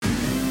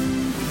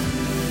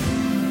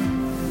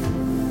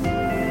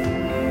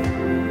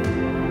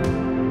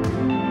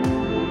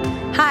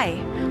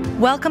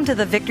Welcome to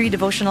the Victory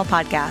Devotional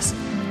Podcast.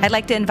 I'd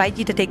like to invite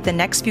you to take the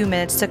next few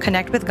minutes to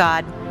connect with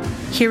God,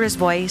 hear His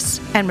voice,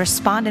 and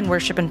respond in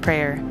worship and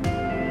prayer.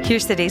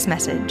 Here's today's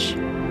message.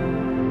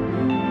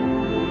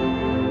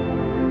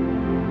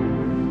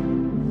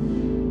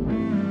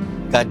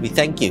 God, we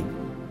thank you.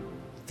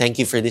 Thank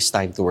you for this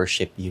time to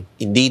worship you.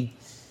 Indeed,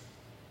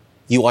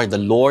 you are the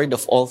Lord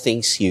of all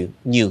things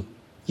new.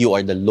 You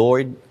are the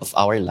Lord of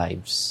our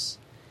lives.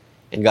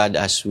 And God,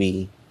 as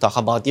we talk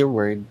about your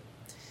word,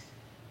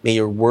 may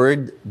your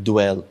word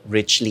dwell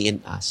richly in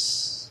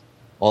us.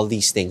 All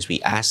these things we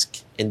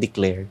ask and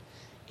declare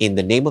in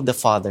the name of the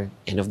Father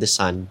and of the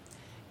Son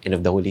and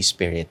of the Holy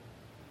Spirit.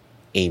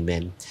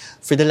 Amen.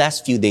 For the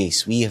last few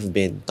days, we have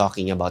been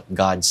talking about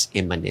God's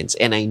immanence.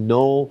 And I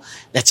know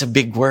that's a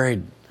big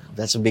word.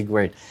 That's a big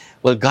word.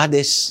 Well, God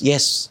is,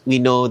 yes, we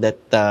know that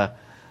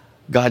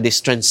God is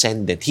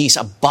transcendent. He is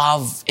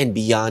above and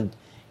beyond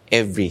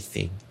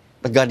everything.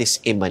 But God is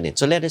immanent.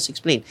 So let us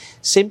explain.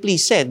 Simply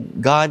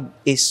said, God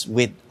is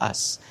with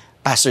us.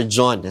 Pastor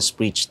John has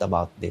preached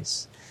about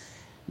this.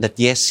 That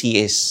yes, He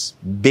is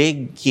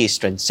big, He is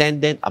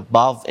transcendent,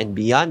 above and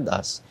beyond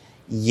us,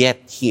 yet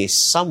He is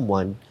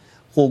someone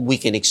whom we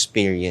can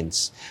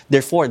experience.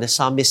 Therefore, the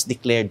psalmist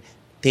declared,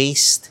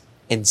 taste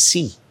and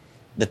see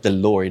that the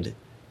Lord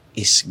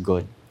is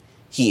good.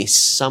 He is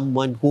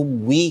someone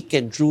whom we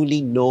can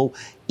truly know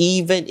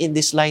even in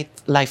this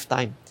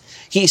lifetime.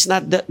 He is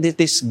not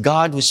this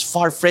God who is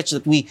far-fetched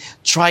that we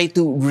try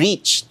to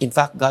reach. In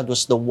fact, God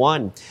was the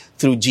one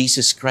through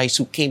Jesus Christ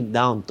who came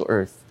down to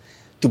earth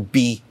to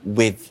be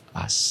with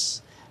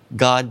us.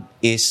 God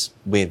is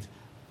with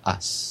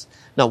us.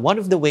 Now, one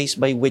of the ways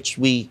by which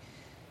we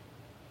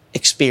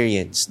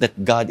experience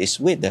that God is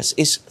with us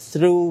is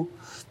through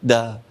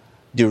the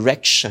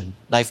direction,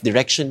 life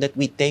direction that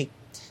we take,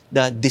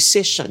 the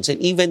decisions,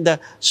 and even the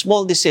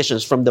small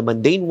decisions from the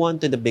mundane one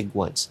to the big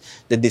ones,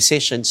 the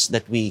decisions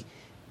that we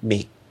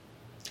make.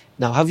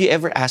 Now, have you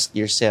ever asked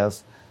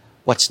yourself,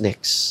 what's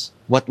next?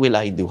 What will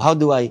I do? How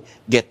do I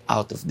get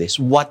out of this?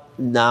 What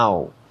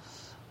now?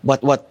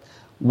 What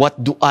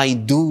do I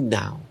do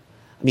now?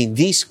 I mean,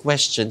 these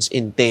questions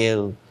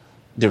entail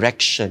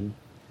direction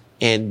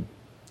and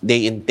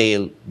they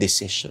entail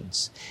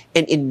decisions.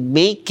 And in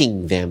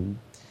making them,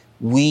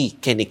 we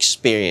can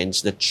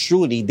experience that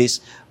truly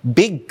this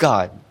big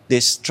God,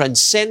 this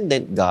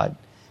transcendent God,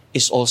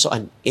 is also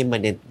an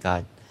immanent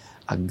God,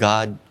 a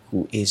God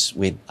who is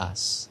with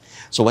us.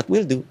 So what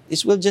we'll do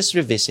is we'll just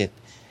revisit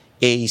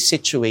a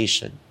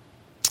situation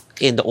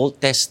in the Old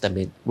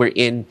Testament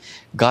wherein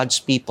God's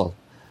people,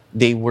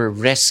 they were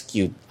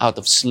rescued out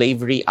of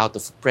slavery, out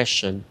of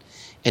oppression,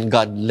 and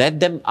God led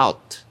them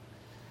out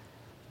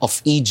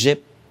of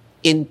Egypt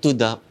into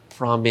the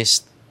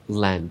promised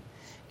land.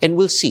 And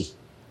we'll see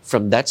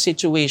from that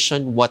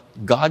situation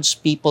what God's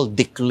people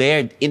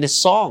declared in a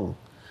song.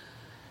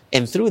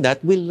 And through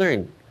that, we'll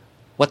learn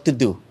what to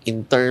do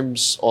in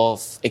terms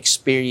of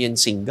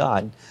experiencing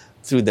God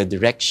through the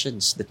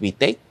directions that we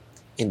take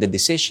and the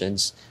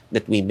decisions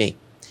that we make.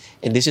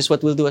 And this is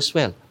what we'll do as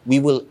well. We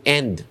will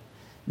end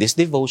this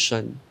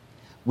devotion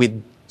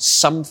with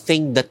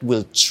something that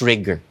will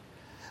trigger.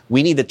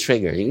 We need a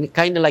trigger,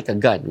 kind of like a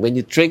gun. When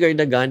you trigger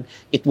the gun,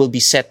 it will be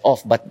set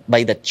off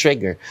by the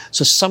trigger.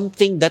 So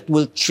something that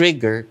will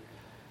trigger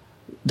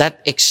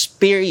that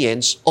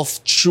experience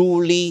of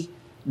truly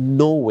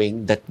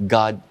knowing that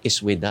God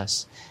is with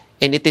us.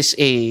 And it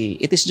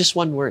is just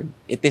one word.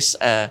 It is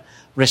a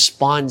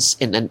response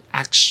and an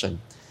action,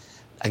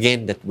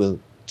 again, that will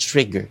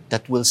trigger,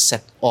 that will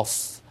set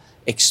off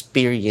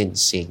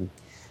experiencing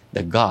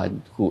the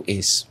God who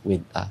is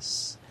with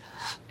us.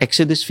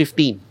 Exodus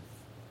 15.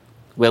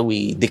 Well,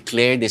 we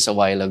declared this a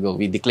while ago.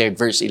 We declared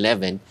verse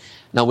 11.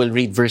 Now we'll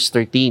read verse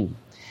 13.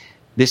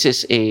 This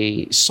is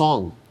a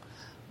song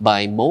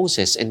by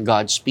Moses and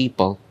God's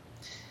people.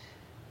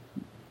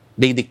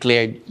 They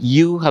declared,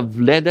 you have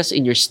led us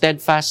in your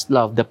steadfast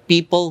love, the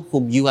people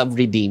whom you have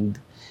redeemed.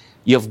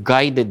 You have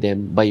guided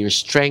them by your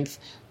strength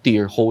to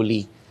your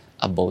holy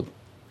abode.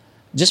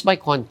 Just by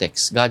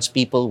context, God's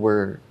people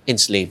were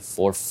enslaved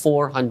for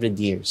 400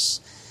 years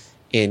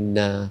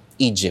in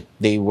Egypt.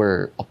 They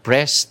were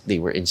oppressed, they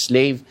were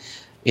enslaved.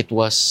 It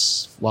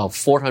was,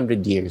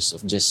 400 years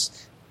of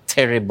just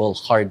terrible,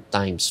 hard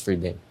times for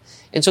them.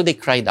 And so they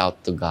cried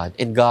out to God.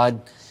 And God,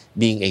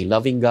 being a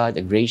loving God,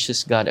 a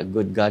gracious God, a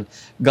good God,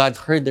 God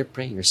heard their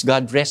prayers.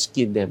 God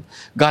rescued them.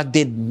 God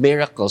did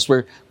miracles.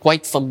 We're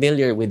quite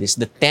familiar with this.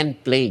 The 10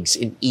 plagues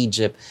in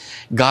Egypt.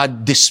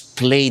 God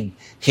displayed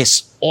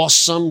His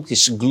awesome,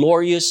 His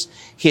glorious,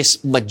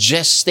 His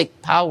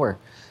majestic power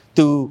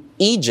to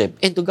Egypt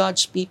and to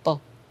God's people.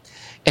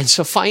 And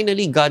so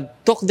finally, God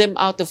took them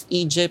out of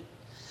Egypt,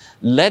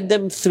 led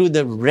them through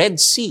the Red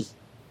Sea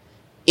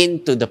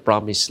into the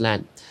Promised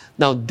Land.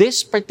 Now,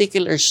 this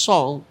particular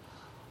song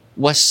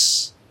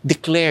was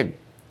declared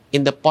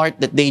in the part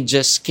that they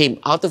just came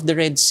out of the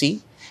Red Sea.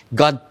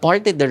 God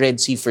parted the Red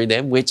Sea for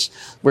them, which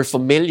we're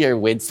familiar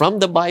with from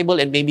the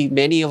Bible, and maybe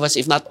many of us,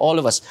 if not all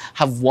of us,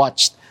 have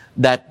watched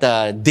that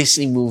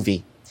Disney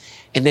movie.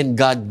 And then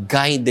God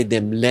guided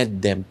them,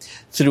 led them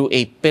through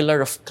a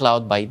pillar of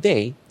cloud by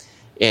day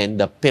and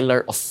the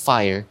pillar of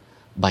fire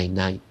by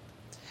night.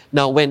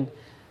 Now, when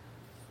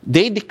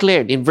they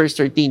declared in verse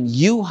 13,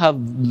 you have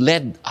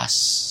led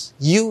us,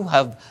 you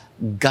have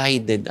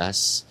guided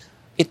us,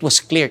 it was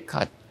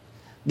clear-cut.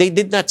 They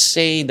did not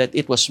say that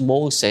it was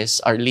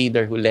Moses, our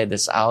leader, who led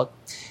us out.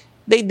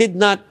 They did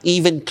not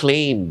even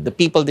claim, the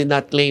people did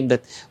not claim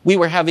that we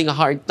were having a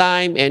hard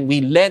time and we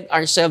led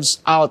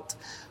ourselves out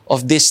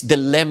of this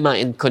dilemma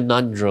and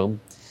conundrum.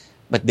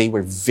 But they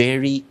were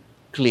very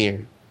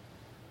clear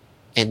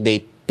and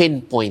they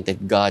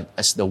pinpointed God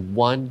as the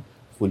one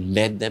who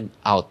led them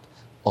out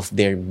of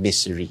their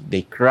misery.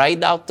 They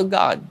cried out to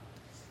God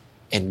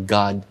and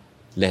God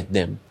led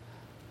them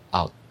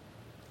out.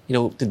 You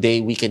know,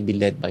 today we can be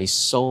led by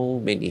so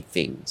many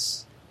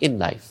things in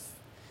life.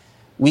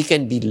 We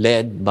can be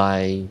led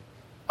by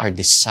our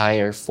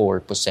desire for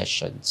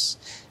possessions.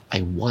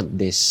 I want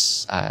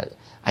this.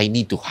 I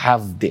need to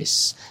have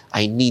this.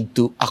 I need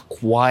to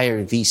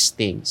acquire these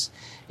things.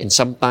 And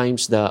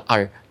sometimes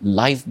our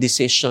life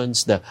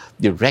decisions, the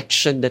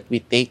direction that we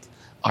take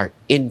are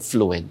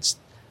influenced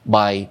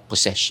by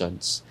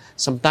possessions.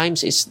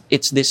 Sometimes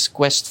it's this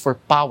quest for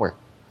power.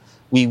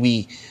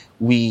 The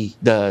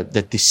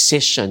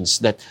decisions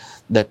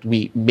that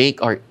we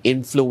make are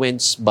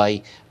influenced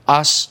by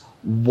us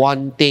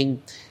wanting,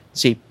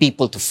 say,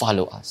 people to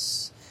follow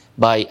us,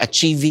 by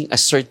achieving a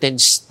certain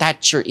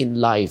stature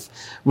in life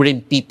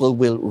wherein people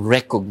will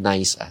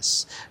recognize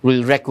us,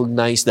 will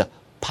recognize the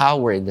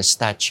power and the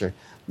stature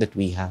that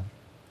we have.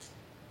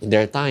 And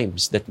there are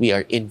times that we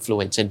are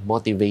influenced and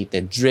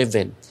motivated,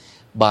 driven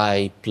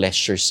by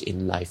pleasures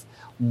in life,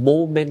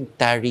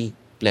 momentary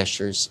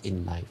pleasures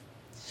in life.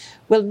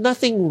 Well,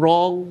 nothing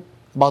wrong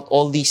about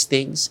all these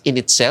things in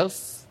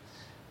itself.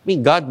 I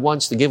mean, God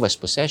wants to give us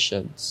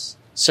possessions.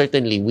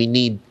 Certainly, we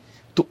need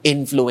to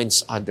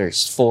influence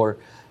others for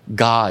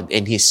God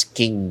and His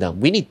kingdom.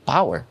 We need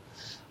power.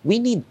 We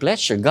need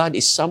pleasure. God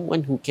is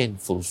someone who can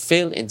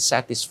fulfill and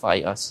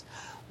satisfy us.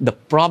 The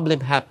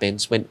problem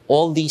happens when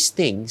all these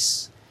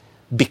things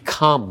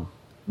become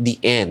the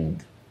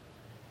end,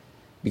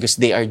 because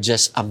they are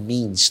just a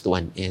means to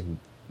an end.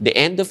 The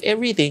end of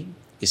everything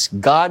is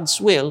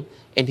God's will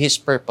and His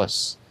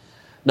purpose.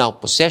 Now,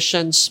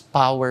 possessions,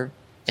 power,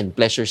 and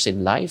pleasures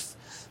in life,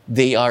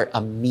 they are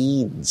a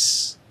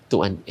means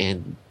to an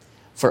end.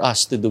 For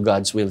us to do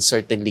God's will,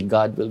 certainly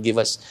God will give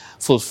us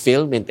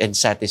fulfillment and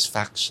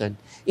satisfaction.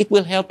 It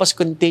will help us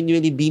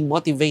continually be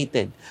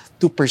motivated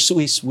to pursue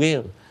His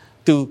will,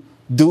 to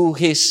do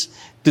His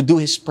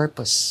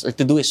purpose or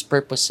to do His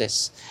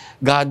purposes.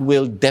 God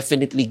will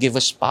definitely give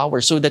us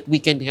power so that we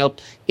can help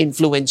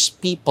influence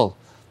people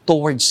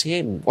towards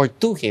Him or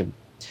to Him.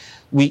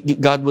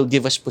 God will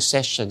give us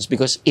possessions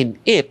because in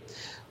it,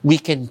 we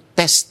can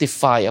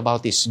testify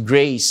about His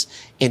grace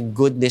and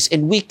goodness,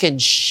 and we can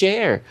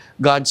share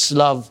God's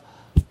love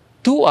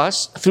to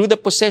us through the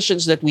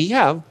possessions that we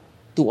have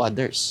to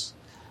others.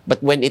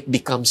 But when it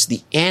becomes the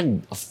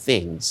end of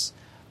things,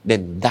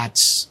 then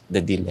that's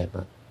the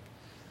dilemma.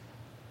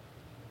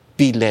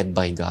 Be led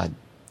by God.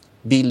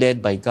 Be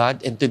led by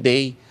God, and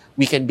today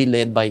we can be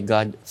led by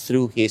God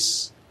through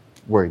His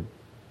Word.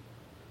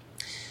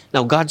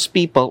 Now, God's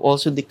people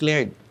also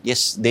declared,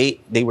 yes, they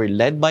were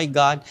led by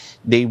God,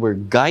 they were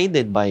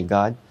guided by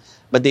God,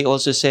 but they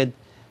also said,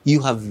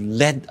 you have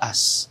led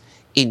us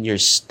in your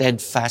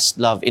steadfast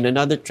love. In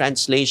another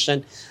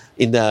translation,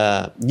 in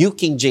the New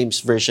King James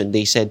Version,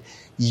 they said,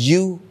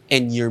 you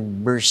and your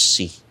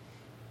mercy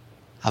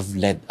have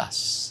led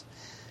us.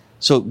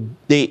 So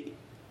they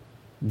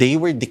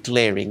were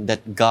declaring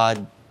that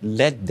God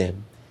led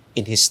them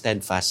in His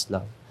steadfast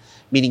love,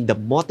 meaning the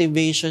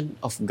motivation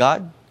of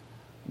God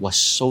was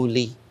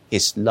solely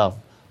His love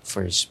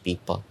for His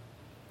people.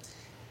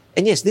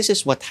 And yes, this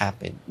is what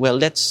happened. Well,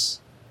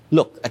 let's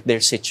look at their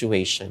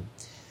situation.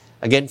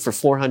 Again, for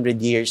 400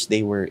 years,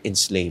 they were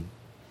enslaved,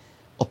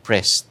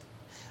 oppressed.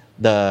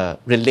 The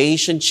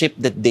relationship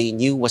that they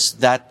knew was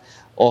that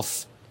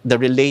of the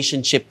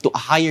relationship to a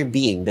higher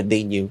being that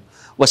they knew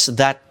was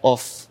that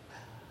of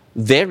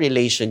their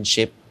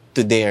relationship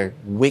to their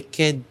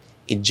wicked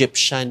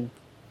Egyptian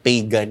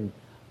pagan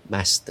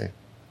master.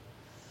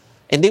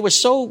 And they were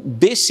so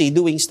busy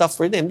doing stuff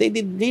for them, they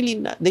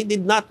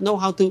did not know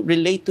how to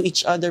relate to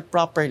each other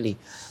properly.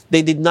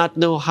 They did not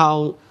know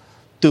how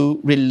to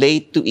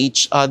relate to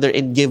each other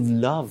and give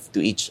love to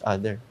each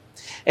other.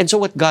 And so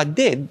what God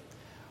did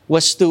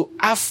was to,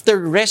 after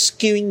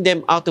rescuing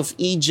them out of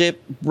Egypt,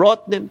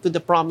 brought them to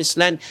the promised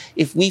land.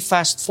 If we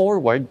fast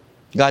forward,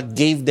 God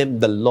gave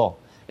them the law.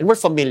 And we're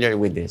familiar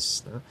with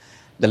this,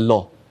 the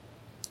law.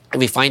 And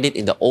we find it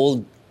in the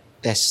Old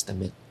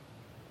Testament.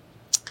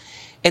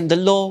 And the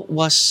law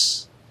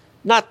was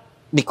not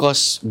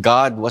because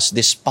God was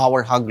this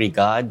power-hungry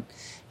God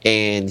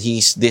and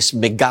He's this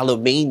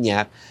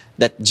megalomaniac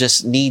that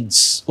just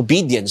needs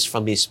obedience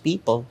from His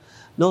people.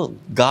 No,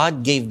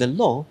 God gave the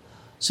law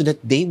so that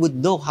they would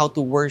know how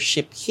to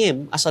worship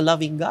Him as a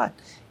loving God.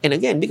 And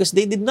again, because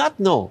they did not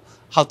know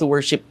how to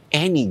worship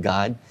any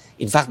God,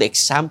 In fact, the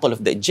example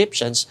of the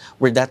Egyptians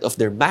were that of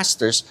their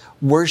masters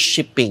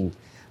worshiping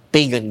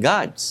pagan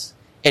gods.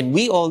 And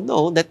we all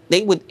know that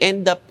they would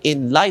end up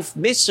in life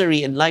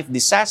misery and life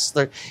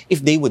disaster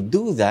if they would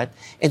do that.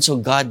 And so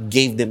God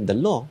gave them the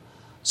law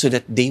so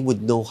that they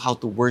would know how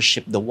to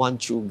worship the one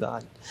true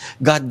God.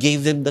 God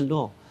gave them the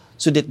law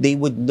so that they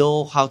would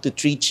know how to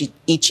treat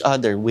each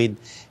other with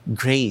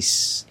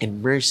grace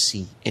and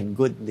mercy and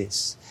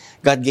goodness.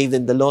 God gave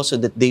them the law so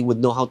that they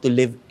would know how to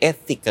live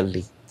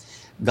ethically.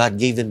 God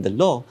gave them the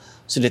law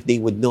so that they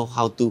would know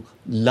how to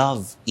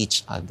love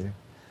each other.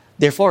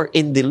 Therefore,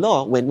 in the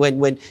law,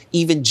 when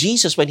even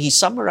Jesus, when he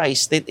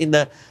summarized it in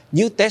the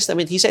New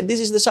Testament, he said,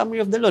 this is the summary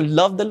of the law.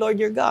 Love the Lord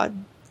your God.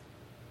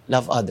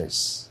 Love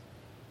others.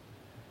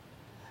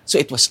 So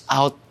it was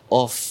out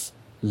of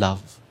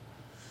love.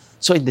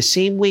 So in the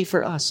same way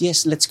for us,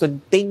 yes, let's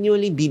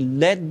continually be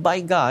led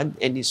by God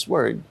and His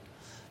Word,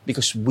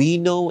 because we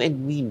know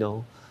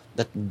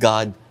that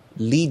God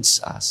leads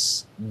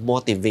us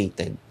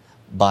motivated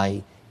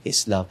by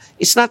His love.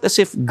 It's not as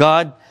if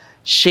God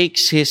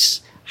shakes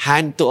His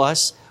hand to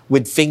us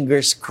with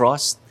fingers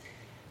crossed.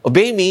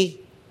 Obey me.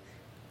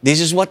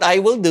 This is what I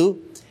will do.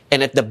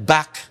 And at the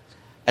back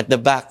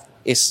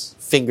is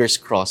fingers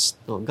crossed.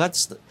 No, God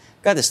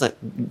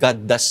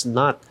does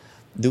not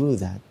do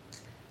that.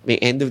 At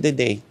the end of the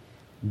day,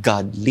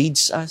 God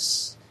leads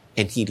us,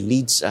 and He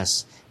leads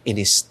us in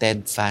His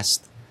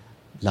steadfast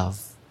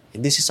love.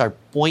 And this is our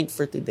point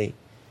for today.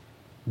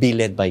 Be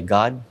led by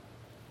God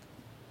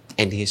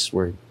and His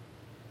Word.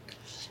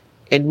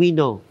 And we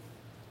know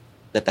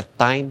that at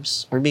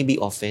times, or maybe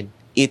often,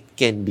 it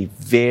can be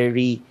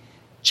very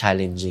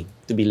challenging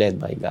to be led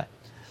by God.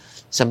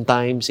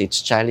 Sometimes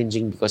it's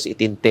challenging because it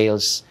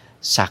entails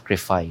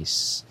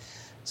sacrifice.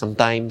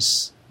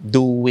 Sometimes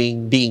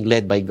being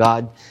led by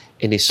God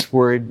and His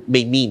Word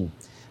may mean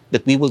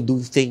that we will do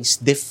things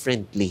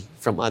differently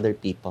from other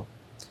people.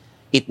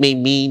 It may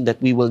mean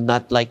that we will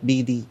not like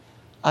the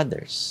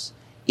others.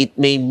 It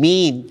may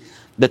mean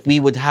that we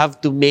would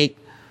have to make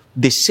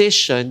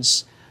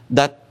decisions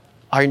that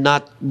are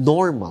not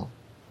normal,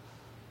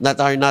 that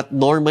are not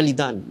normally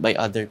done by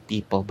other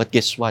people. But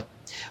guess what?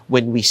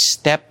 When we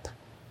step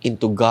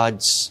into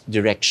God's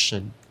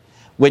direction,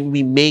 when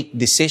we make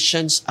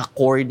decisions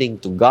according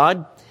to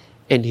God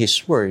and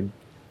His Word,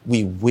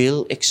 we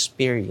will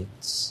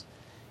experience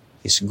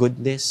His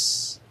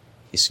goodness,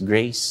 His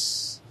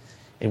grace,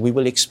 and we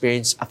will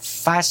experience a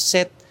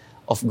facet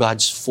of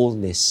God's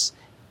fullness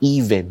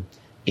even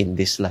in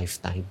this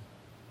lifetime.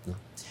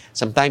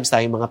 Sometimes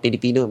tayong mga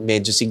Pilipino,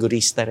 medyo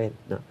sigurista rin.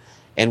 No?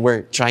 And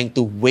we're trying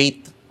to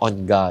wait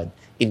on God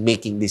in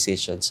making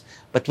decisions.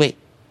 But wait,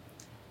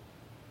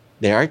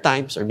 there are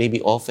times, or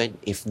maybe often,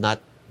 if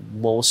not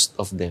most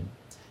of them,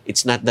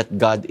 it's not that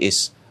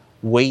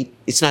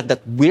it's not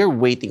that we're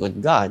waiting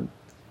on God,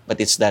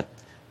 but it's that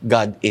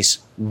God is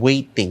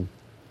waiting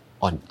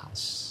on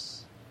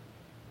us.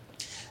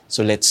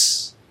 So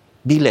let's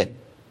be led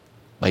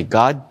by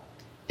God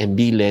and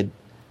be led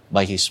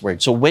by His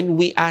Word. So when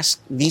we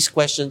ask these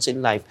questions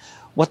in life,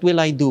 what will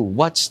I do?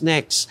 What's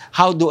next?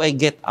 How do I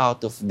get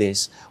out of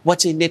this?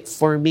 What's in it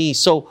for me?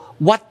 So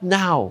what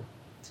now?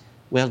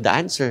 Well, the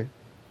answer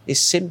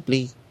is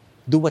simply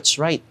do what's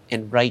right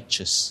and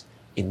righteous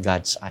in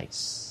God's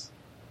eyes.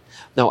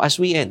 Now, as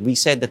we end, we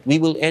said that we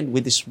will end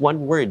with this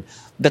one word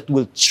that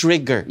will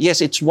trigger.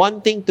 Yes, it's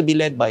one thing to be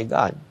led by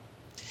God.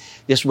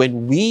 Yes,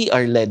 when we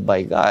are led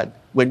by God,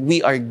 when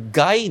we are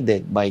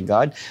guided by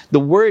God, the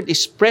Word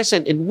is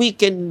present and we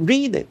can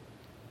read it.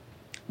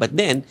 But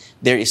then,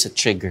 there is a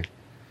trigger.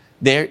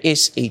 There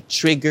is a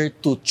trigger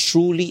to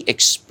truly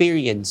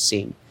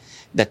experiencing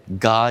that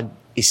God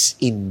is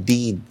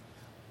indeed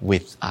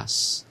with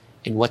us.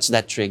 And what's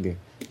that trigger?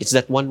 It's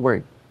that one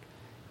word.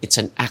 It's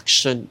an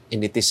action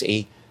and it is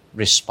a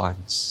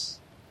response.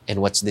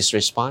 And what's this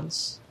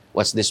response?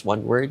 What's this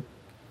one word?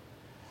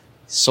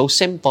 So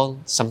simple,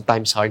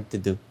 sometimes hard to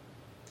do.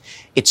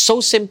 It's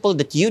so simple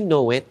that you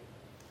know it.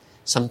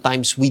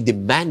 Sometimes we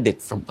demand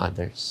it from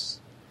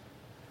others.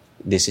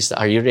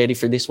 Are you ready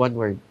for this one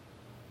word?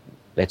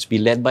 Let's be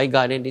led by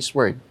God and His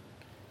Word.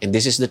 And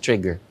this is the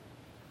trigger.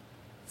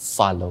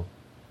 Follow.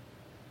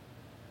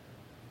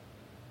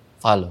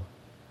 Follow.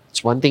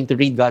 It's one thing to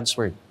read God's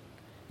Word.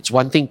 It's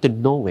one thing to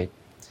know it.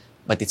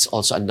 But it's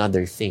also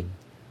another thing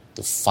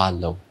to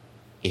follow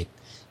it.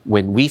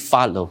 When we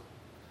follow,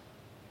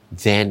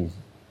 then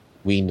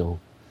we know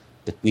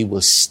that we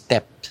will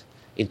step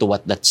into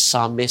what that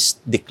psalmist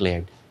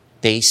declared,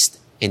 taste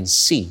and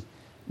see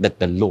that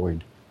the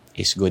Lord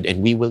is good.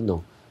 And we will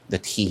know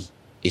that He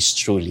is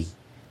truly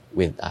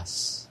with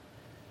us.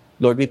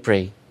 Lord, we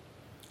pray,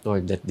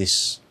 Lord, that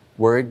this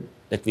word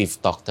that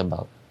we've talked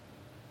about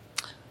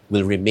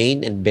will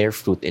remain and bear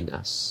fruit in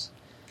us.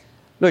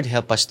 Lord,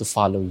 help us to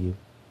follow You.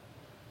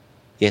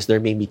 Yes, there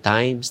may be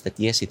times that,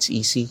 yes, it's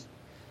easy,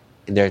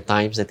 and there are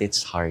times that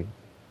it's hard.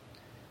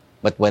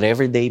 But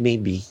whatever they may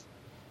be,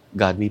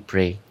 God, we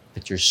pray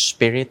that Your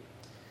Spirit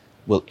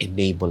will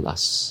enable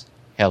us,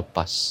 help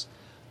us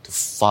to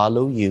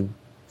follow You,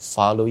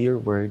 follow Your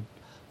Word,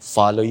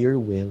 follow Your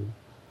will,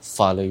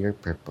 follow your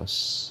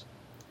purpose.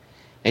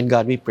 And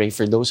God, we pray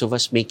for those of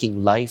us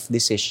making life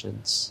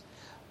decisions,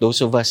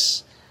 those of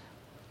us,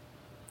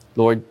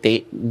 Lord,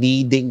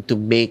 needing to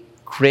make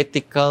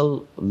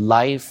critical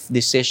life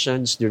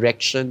decisions,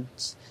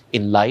 directions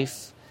in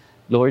life.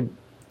 Lord,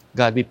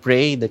 God, we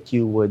pray that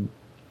you would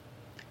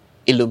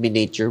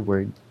illuminate your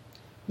word,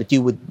 that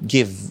you would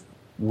give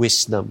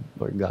wisdom,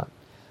 Lord God,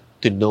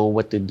 to know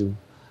what to do.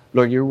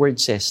 Lord, your word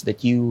says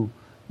that you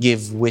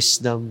give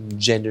wisdom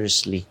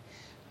generously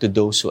to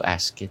those who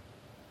ask it.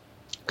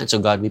 And so,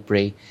 God, we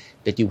pray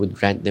that you would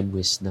grant them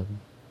wisdom.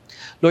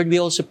 Lord, we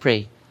also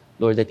pray,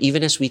 Lord, that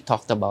even as we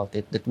talked about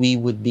it, that we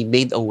would be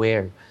made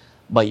aware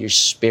by your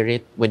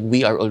Spirit when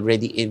we are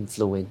already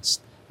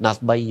influenced,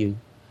 not by you,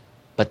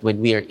 but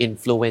when we are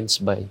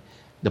influenced by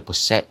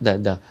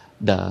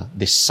the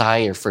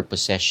desire for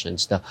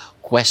possessions, the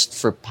quest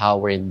for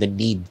power, and the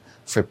need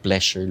for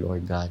pleasure,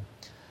 Lord God.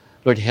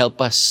 Lord,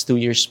 help us through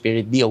your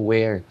Spirit be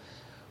aware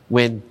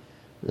when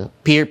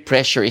peer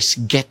pressure is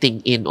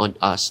getting in on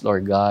us,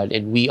 Lord God,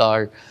 and we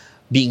are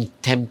being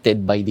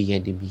tempted by the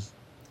enemy.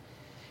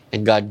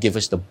 And God, give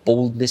us the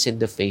boldness and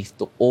the faith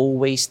to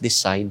always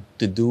decide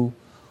to do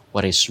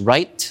what is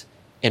right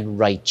and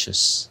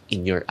righteous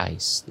in your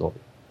eyes, Lord.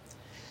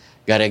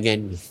 God,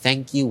 again, we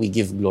thank you. We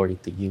give glory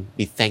to you.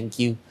 We thank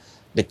you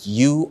that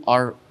you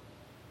are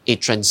a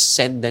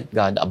transcendent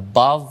God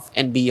above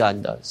and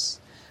beyond us.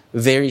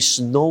 There is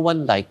no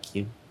one like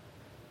you.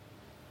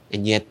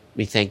 And yet,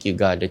 we thank you,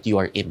 God, that you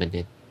are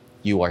immanent.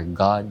 You are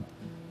God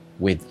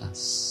with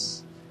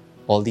us.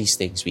 All these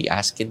things we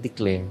ask and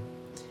declare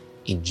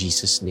in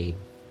Jesus' name.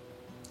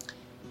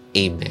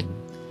 Amen.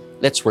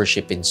 Let's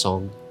worship in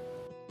song.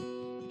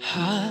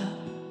 Hallelujah.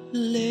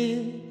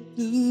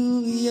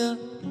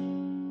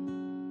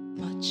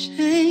 My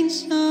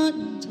chains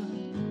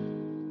undone,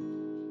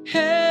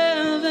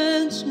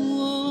 heaven's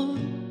won.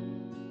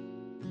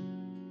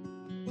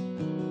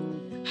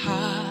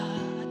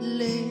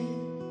 Hallelujah.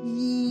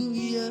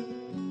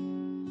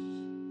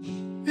 We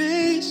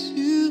raise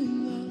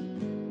you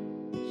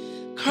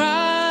up,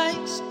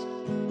 Christ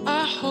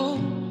our hope.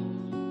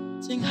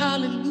 Sing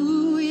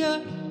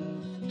hallelujah.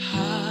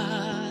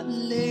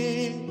 Hallelujah.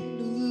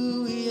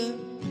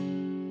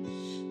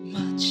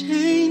 My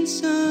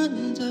chains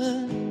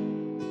undone,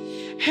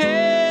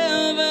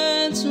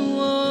 heaven's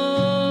won.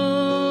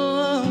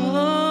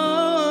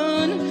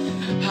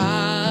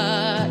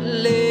 Hallelujah.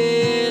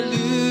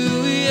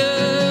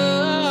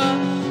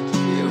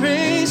 We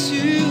raise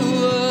you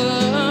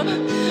up,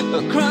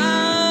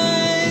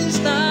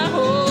 Christ our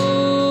hope.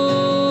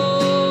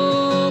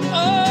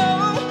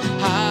 Oh,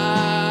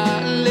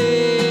 hallelujah.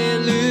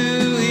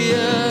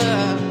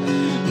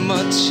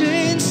 My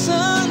chains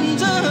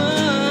undone,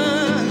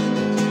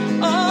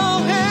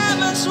 oh,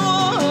 heaven's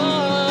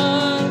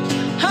won.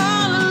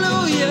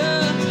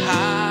 Hallelujah,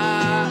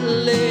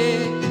 hallelujah.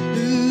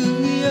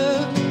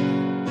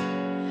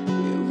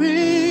 We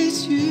raise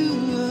you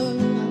up,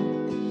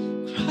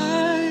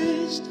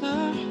 Christ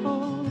our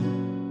hope.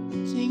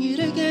 Sing it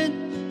again,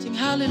 sing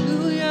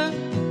hallelujah,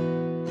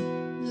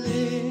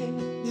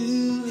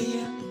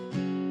 hallelujah.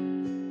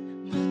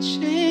 My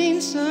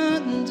chains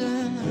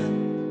undone,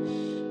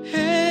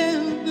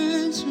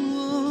 heaven's won.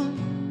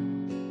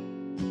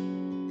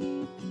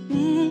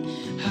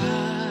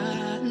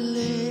 Hallelujah.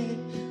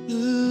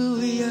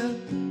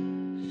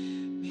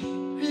 We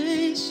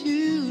raise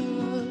you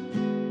up,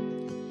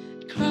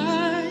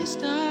 Christ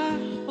our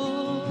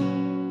hope.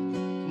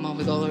 Come on,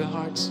 with all our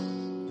hearts.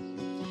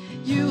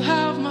 You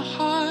have my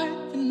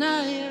heart and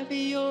I have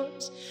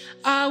yours.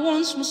 I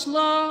once was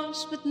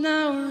lost but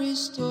now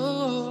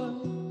restored.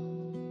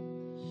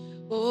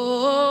 Oh,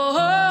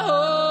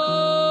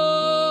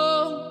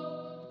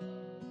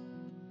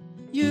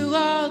 you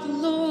are the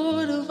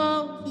Lord of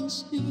all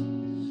things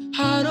new.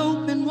 Heart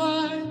open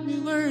wide, we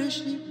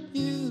worship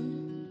you.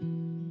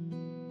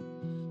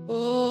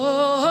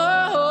 Oh,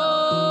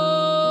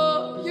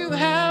 you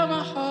have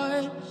my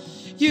heart,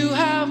 you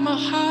have my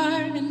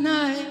heart, and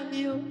I have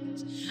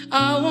yours.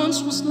 I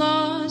once was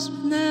lost,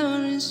 but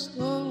now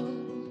restored.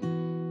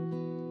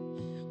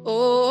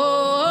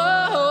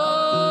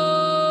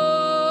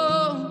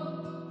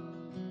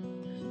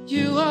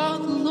 You are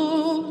the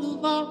Lord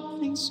of all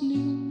things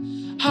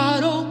new.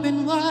 Heart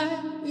open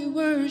wide, we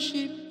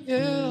worship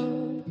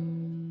you.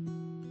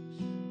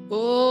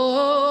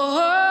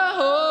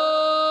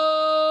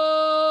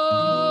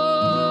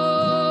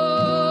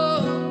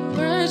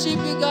 Worship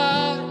you,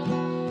 God.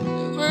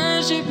 We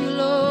worship you,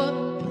 Lord.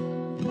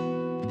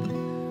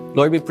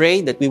 Lord, we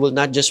pray that we will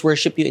not just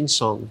worship you in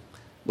song,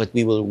 but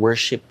we will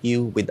worship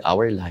you with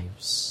our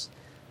lives.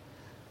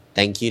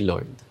 Thank you,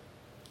 Lord.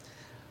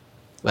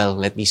 Well,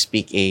 let me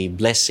speak a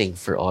blessing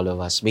for all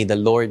of us. May the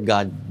Lord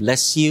God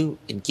bless you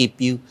and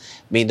keep you.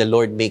 May the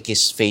Lord make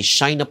His face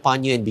shine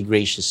upon you and be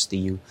gracious to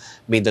you.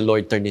 May the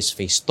Lord turn His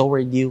face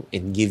toward you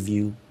and give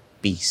you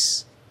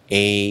peace.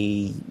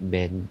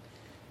 Amen.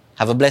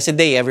 Have a blessed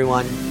day,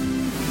 everyone.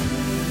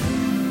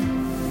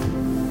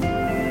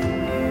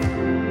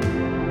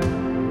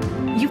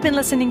 You've been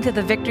listening to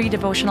the Victory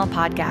Devotional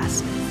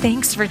Podcast.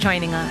 Thanks for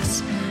joining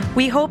us.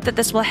 We hope that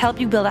this will help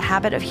you build a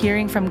habit of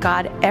hearing from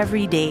God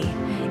every day.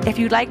 If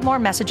you'd like more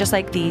messages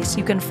like these,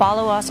 you can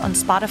follow us on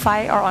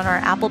Spotify or on our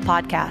Apple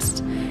Podcasts.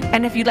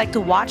 And if you'd like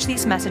to watch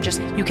these messages,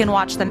 you can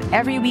watch them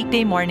every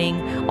weekday morning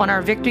on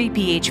our Victory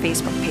PH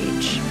Facebook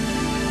page.